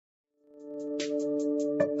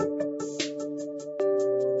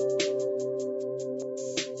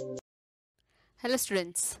Hello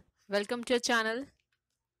students, welcome to your channel.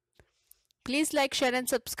 Please like, share and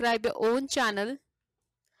subscribe your own channel,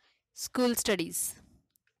 School Studies.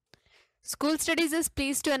 School Studies is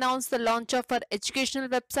pleased to announce the launch of our educational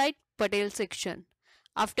website, Patel section.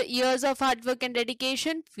 After years of hard work and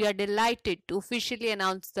dedication, we are delighted to officially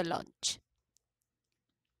announce the launch.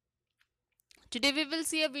 Today we will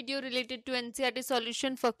see a video related to NCERT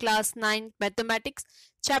Solution for Class 9 Mathematics,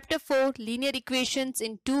 Chapter 4 Linear Equations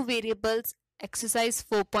in 2 Variables, Exercise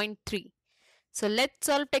 4.3. So let's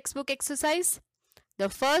solve textbook exercise. The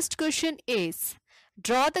first question is,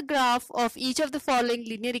 draw the graph of each of the following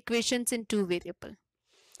linear equations in 2 variables.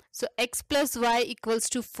 So x plus y equals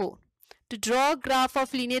to 4. To draw a graph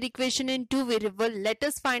of linear equation in 2 variables, let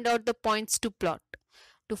us find out the points to plot.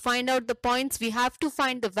 To find out the points, we have to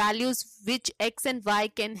find the values which x and y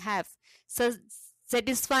can have, so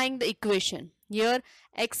satisfying the equation. Here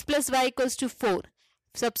x plus y equals to 4.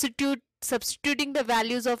 Substituting the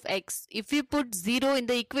values of x. If we put 0 in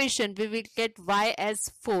the equation, we will get y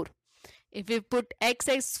as 4. If we put x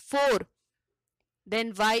as 4,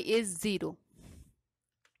 then y is 0.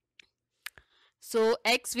 So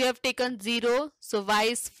x we have taken 0, so y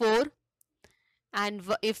is 4. And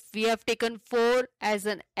if we have taken 4 as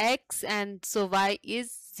an x, and so y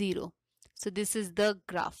is 0. So this is the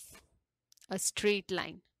graph, a straight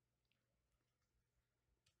line.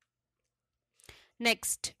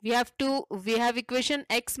 Next, we have equation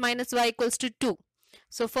x minus y equals to 2.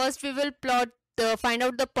 So first we will find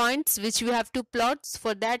out the points which we have to plot.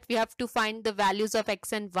 For that we have to find the values of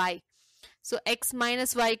x and y. So x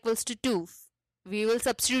minus y equals to 2. We will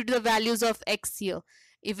substitute the values of x here.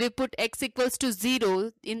 If we put x equals to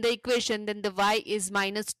 0 in the equation, then the y is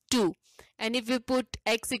minus 2. And if we put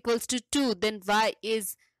x equals to 2, then y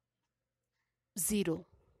is 0.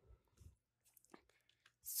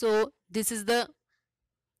 So this is the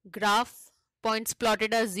graph. Points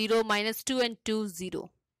plotted are 0, minus 2 and 2, 0.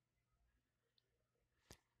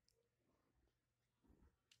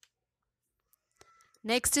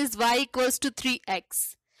 Next is y equals to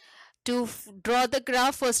 3x. To draw the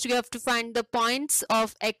graph, first we have to find the points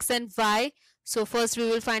of x and y. So first we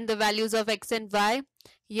will find the values of x and y.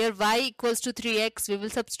 Here y equals to 3x. We will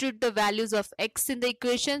substitute the values of x in the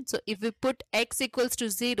equation. So if we put x equals to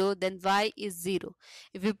 0, then y is 0.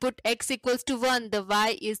 If we put x equals to 1, the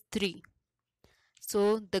y is 3.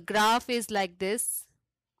 So the graph is like this.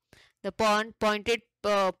 The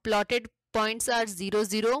plotted points are 0,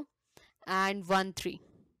 0 and 1, 3.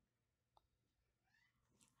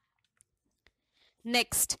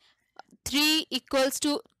 Next, 3 equals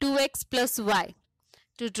to 2x plus y.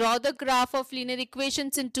 To draw the graph of linear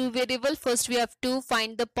equations in 2 variables, first we have to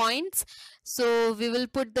find the points. So we will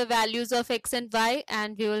put the values of x and y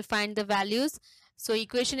and we will find the values. So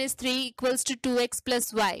equation is 3 equals to 2x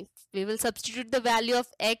plus y. We will substitute the value of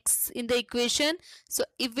x in the equation. So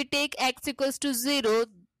if we take x equals to 0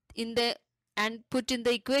 and put in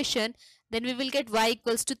the equation, then we will get y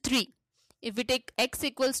equals to 3. If we take x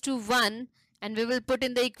equals to 1, and we will put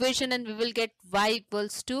in the equation, and we will get y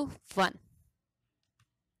equals to 1.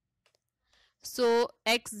 So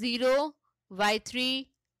x0, y3,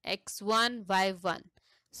 x1, y1.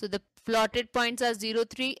 So the plotted points are 0,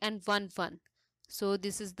 3 and 1, 1. So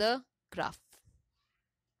this is the graph.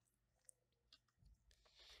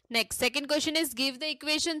 Next, second question is, give the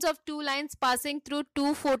equations of 2 lines passing through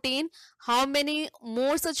 214. How many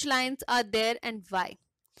more such lines are there and why?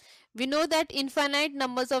 We know that infinite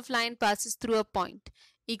numbers of lines passes through a point.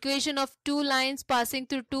 Equation of 2 lines passing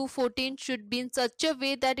through 214 should be in such a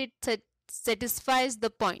way that it satisfies the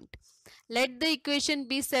point. Let the equation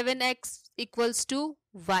be 7x equals to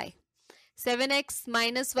y. 7x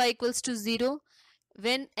minus y equals to 0.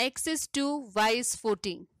 When x is 2, y is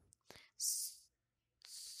 14.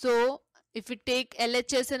 So if we take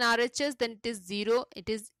LHS and RHS, then it is 0, it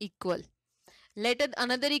is equal. Let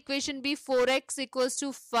another equation be 4x equals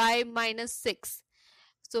to 5 minus 6.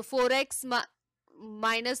 So 4x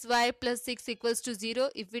minus y plus 6 equals to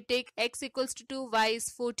 0. If we take x equals to 2, y is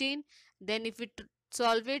 14. Then if we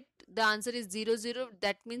solve it, the answer is 0, 0.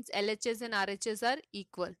 That means LHS and RHS are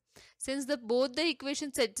equal. Since both the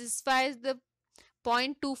equation satisfies the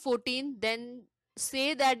point 214, then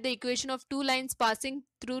say that the equation of 2 lines passing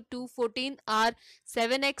through 214 are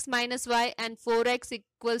 7x minus y and 4x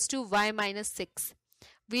equals to y minus 6.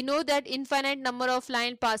 We know that infinite number of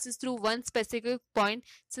line passes through one specific point.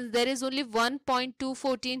 Since there is only one point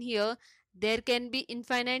 214 here, there can be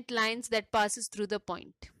infinite lines that passes through the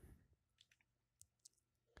point.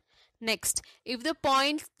 Next, if the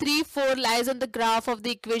point 3, 4 lies on the graph of the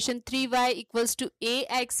equation 3y equals to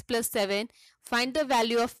ax plus 7, find the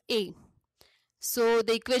value of a. So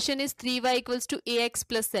the equation is 3y equals to ax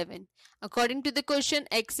plus 7. According to the question,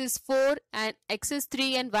 x is 4 and x is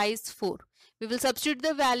 3 and y is 4. We will substitute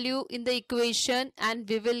the value in the equation and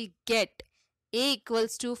we will get a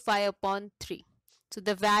equals to 5 upon 3. So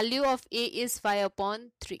the value of a is 5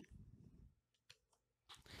 upon 3.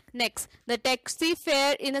 Next, the taxi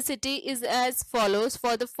fare in a city is as follows.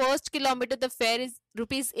 For the first kilometer, the fare is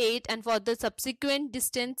rupees 8 and for the subsequent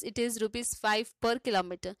distance, it is rupees 5 per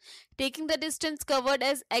kilometer. Taking the distance covered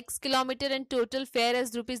as x kilometer and total fare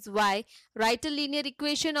as rupees y, write a linear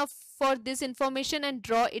equation of for this information and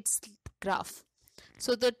draw its graph.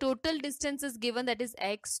 So the total distance is given, that is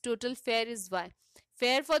x, total fare is y.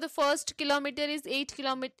 Fare for the first kilometer is 8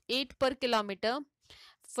 per kilometer.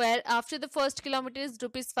 Fare after the first kilometer is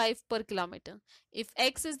rupees 5 per kilometer. If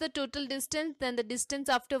x is the total distance, then the distance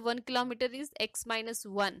after 1 kilometer is x minus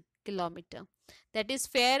 1 kilometer. That is,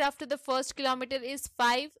 fare after the first kilometer is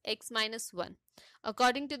 5 x minus 1.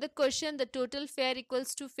 According to the question, the total fare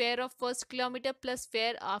equals to fare of first kilometer plus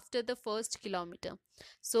fare after the first kilometer.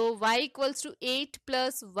 So y equals to 8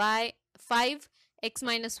 plus y 5 x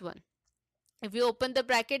minus 1. If you open the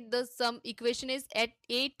bracket, the sum equation is at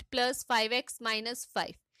 8 plus 5x minus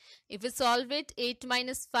 5. If we solve it, 8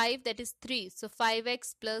 minus 5, that is 3. So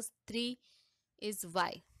 5x plus 3 is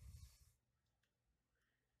y.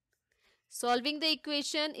 Solving the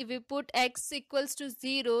equation, if we put x equals to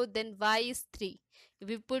 0, then y is 3. If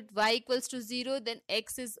we put y equals to 0, then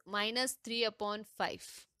x is minus 3 upon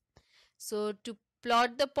 5. So to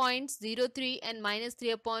plot the points 0, 3 and minus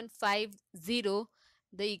 3 upon 5, 0,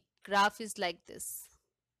 the graph is like this.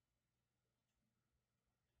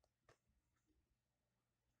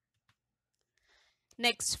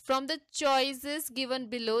 Next, from the choices given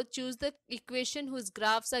below, choose the equation whose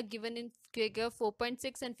graphs are given in figure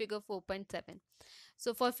 4.6 and figure 4.7.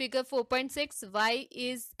 So for figure 4.6,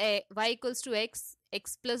 y equals to x,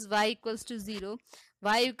 x plus y equals to 0,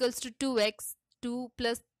 y equals to 2x, 2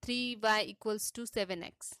 plus 3y equals to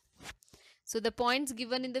 7x. So the points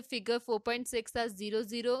given in the figure 4.6 are 0,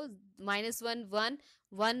 0, minus 1, 1,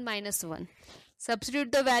 1, minus 1.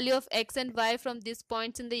 Substitute the value of x and y from these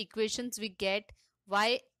points in the equations, we get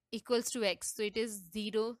y equals to x. So it is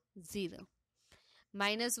 0, 0.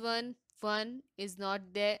 Minus 1, 1 is not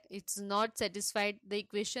there. It's not satisfied the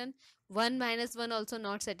equation. 1 minus 1 also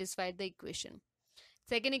not satisfied the equation.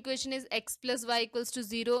 Second equation is x plus y equals to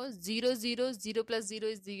 0, 0, 0, 0 plus 0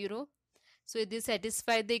 is 0. So this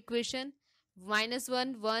satisfied the equation. Minus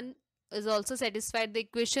 1, 1 is also satisfied the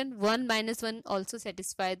equation. 1 minus 1 also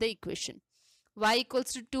satisfied the equation. Y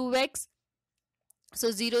equals to 2x.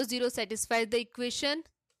 So 0, 0 satisfied the equation.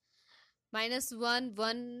 Minus 1,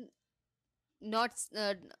 1 not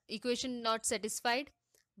equation not satisfied.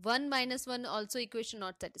 1 minus 1 also equation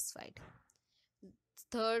not satisfied.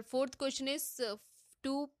 Fourth question is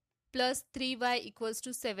 2 plus 3y equals to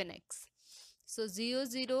 7x. So 0,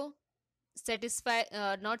 0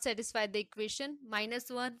 not satisfy the equation. Minus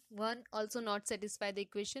 1, 1 also not satisfy the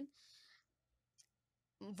equation.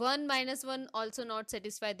 1 minus 1 also not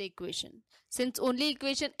satisfy the equation. Since only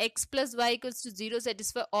equation x plus y equals to 0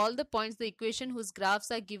 satisfy all the points, the equation whose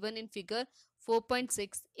graphs are given in figure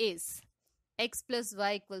 4.6 is x plus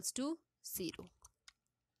y equals to 0.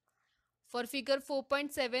 For figure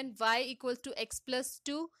 4.7, y equals to x plus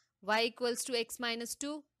 2, y equals to x minus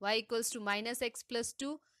 2, y equals to minus x plus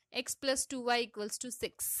 2, x plus 2y equals to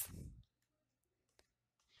 6.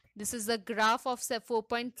 This is the graph of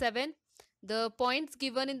 4.7. The points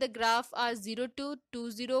given in the graph are 0, 2,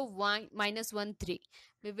 2, 0, 1, minus 1, 3.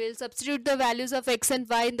 We will substitute the values of x and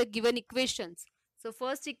y in the given equations. So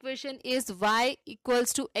first equation is y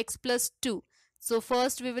equals to x plus 2. So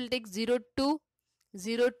first we will take 0, 2,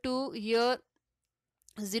 0, 2 here,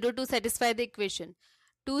 0, 2 satisfy the equation.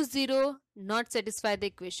 2, 0 not satisfy the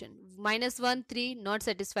equation. Minus 1, 3 not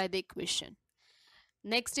satisfy the equation.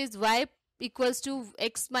 Next is y equals to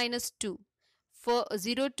x minus 2. For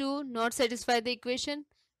 0, 2 not satisfy the equation.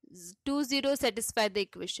 2, 0 satisfy the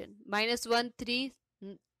equation. Minus 1, 3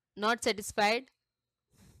 not satisfied.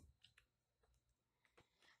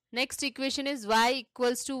 Next equation is y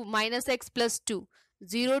equals to minus x plus 2.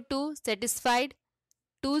 0, 2 satisfied.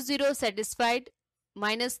 2, 0 satisfied.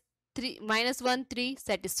 Minus 1, 3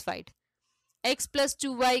 satisfied. X plus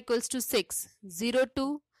 2y equals to 6. 0,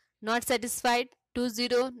 2 not satisfied. 2,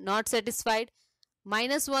 0 not satisfied.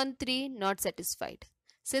 Minus 1, 3 not satisfied.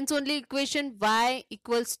 Since only equation y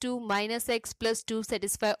equals to minus x plus 2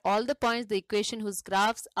 satisfy all the points, the equation whose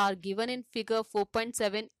graphs are given in figure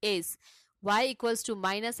 4.7 is y equals to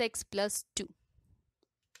minus x plus 2.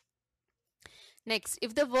 Next,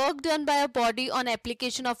 if the work done by a body on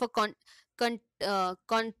application of a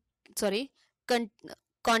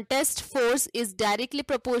contest force is directly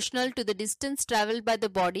proportional to the distance traveled by the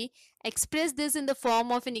body. Express this in the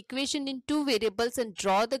form of an equation in two variables and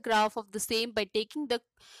draw the graph of the same by taking the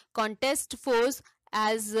contest force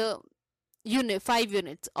as 5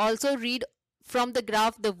 units. Also read from the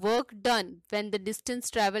graph the work done when the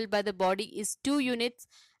distance traveled by the body is 2 units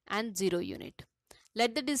and 0 unit.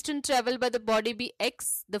 Let the distance traveled by the body be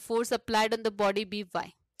x, the force applied on the body be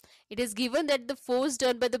y. It is given that the force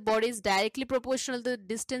done by the body is directly proportional to the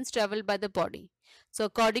distance traveled by the body. So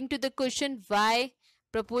according to the question, y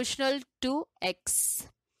proportional to x.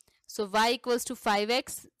 So y equals to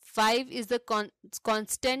 5x. 5 is the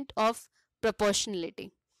constant of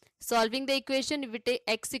proportionality. Solving the equation, if we take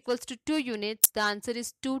x equals to 2 units, the answer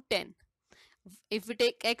is 210. If we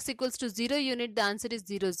take x equals to 0 unit, the answer is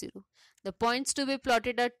 0, 0. The points to be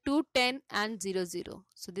plotted are 2, 10 and 0, 0.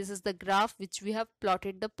 So this is the graph which we have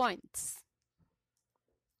plotted the points.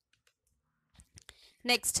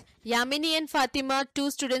 Next, Yamini and Fatima,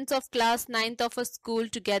 two students of class 9th of a school,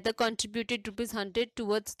 together contributed ₹100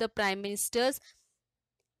 towards the Prime Minister's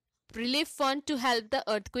relief fund to help the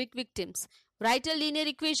earthquake victims. Write a linear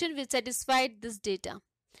equation which satisfied this data.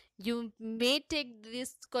 You may take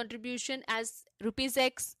this contribution as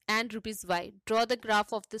 ₹x and ₹y. Draw the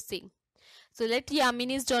graph of the same. So let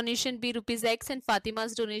Yamini's donation be ₹x and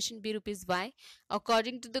Fatima's donation be ₹y.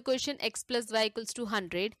 According to the question, x plus y equals to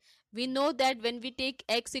 100. We know that when we take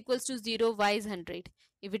x equals to 0, y is 100.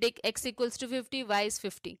 If we take x equals to 50, y is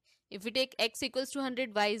 50. If we take x equals to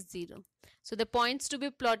 100, y is 0. So the points to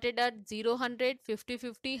be plotted are 0, 100, 50,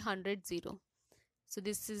 50, 100, 0. So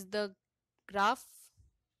this is the graph.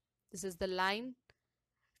 This is the line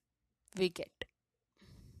we get.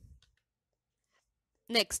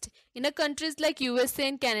 Next, in a countries like USA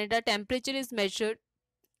and Canada, temperature is measured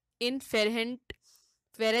in Fahrenheit,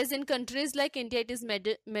 whereas in countries like India, it is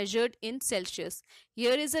measured in Celsius.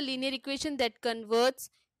 Here is a linear equation that converts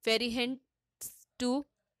Fahrenheit to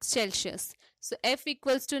Celsius. So F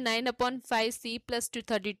equals to 9 upon 5 C plus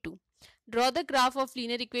 232. Draw the graph of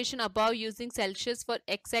linear equation above using Celsius for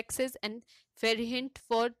x-axis and Fahrenheit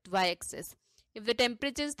for y-axis. If the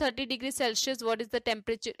temperature is 30 degrees Celsius, what is the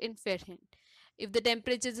temperature in Fahrenheit? If the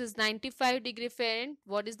temperature is 95 degrees Fahrenheit,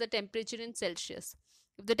 what is the temperature in Celsius?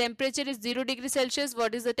 If the temperature is 0 degrees Celsius,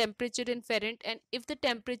 what is the temperature in Fahrenheit? And if the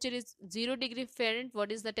temperature is 0 degree Fahrenheit,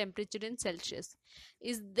 what is the temperature in Celsius?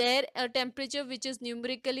 Is there a temperature which is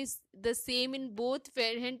numerically the same in both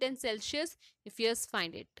Fahrenheit and Celsius? If yes,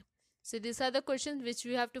 find it. So these are the questions which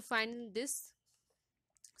we have to find in this.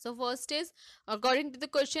 So first is, according to the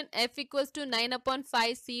question, F equals to 9 upon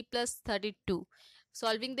 5 C plus 32.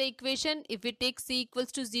 Solving the equation, if we take C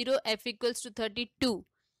equals to 0, F equals to 32.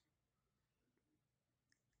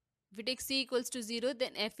 If we take C equals to 0,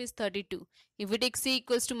 then F is 32. If we take C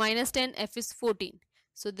equals to minus 10, F is 14.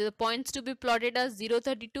 So the points to be plotted are 0,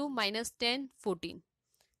 32, minus 10, 14.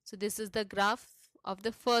 So this is the graph of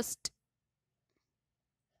the first.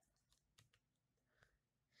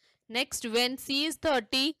 Next, when C is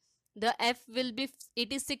 30, the F will be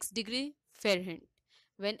 86 degree Fahrenheit.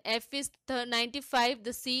 When F is 95,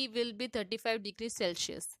 the C will be 35 degrees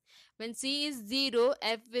Celsius. When C is 0,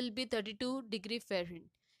 F will be 32 degree Fahrenheit.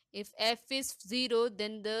 If F is 0,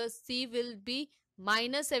 then the C will be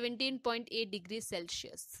minus 17.8 degrees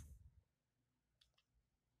Celsius.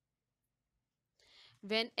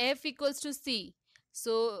 When F equals to C,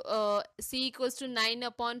 so C equals to 9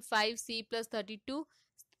 upon 5 C plus 32.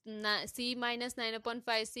 C minus 9 upon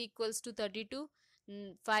 5 C equals to 32.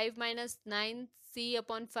 5 minus 9 C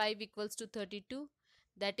upon 5 equals to 32.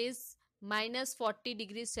 That is minus 40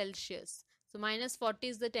 degrees Celsius. So minus 40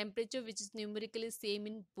 is the temperature which is numerically same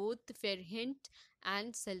in both Fahrenheit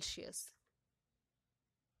and Celsius.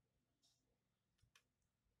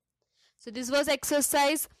 So this was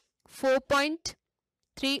exercise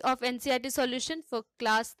 4.3 of NCERT solution for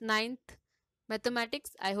class 9th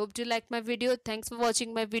mathematics. I hope you like my video. Thanks for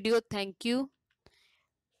watching my video. Thank you.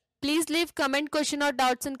 Please leave comment, question or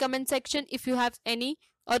doubts in comment section if you have any,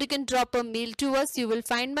 or you can drop a mail to us. You will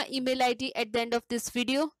find my email ID at the end of this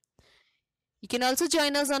video. You can also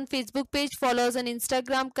join us on Facebook page, follow us on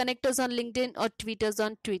Instagram, connect us on LinkedIn or tweet us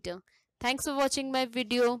on Twitter. Thanks for watching my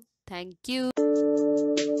video. Thank you.